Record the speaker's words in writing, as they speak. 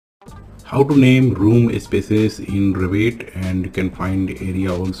how to name room spaces in Revit, and you can find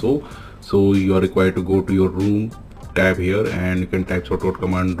area also. So you are required to go to your room tab here, and you can type shortcut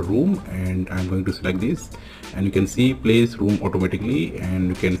command room, and I'm going to select this, and you can see place room automatically, and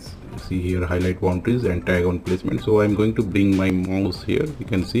you can see here highlight boundaries and tag on placement. So I'm going to bring my mouse here. You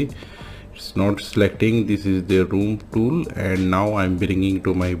can see it's not selecting. This is the room tool, and now I'm bringing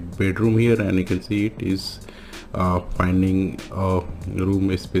to my bedroom here, and you can see it is finding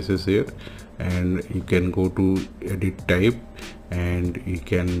room spaces here, and you can go to edit type, and you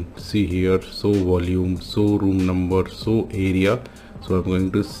can see here show volume, show room number, show area. So I'm going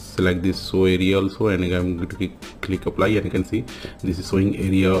to select this show area also, and I'm going to click apply, and you can see this is showing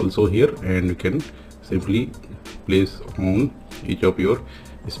area also here, and you can simply place on each of your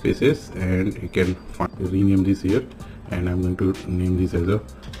spaces, and you can rename this here, and I'm going to name this as a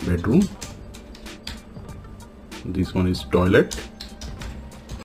bedroom. This one is toilet,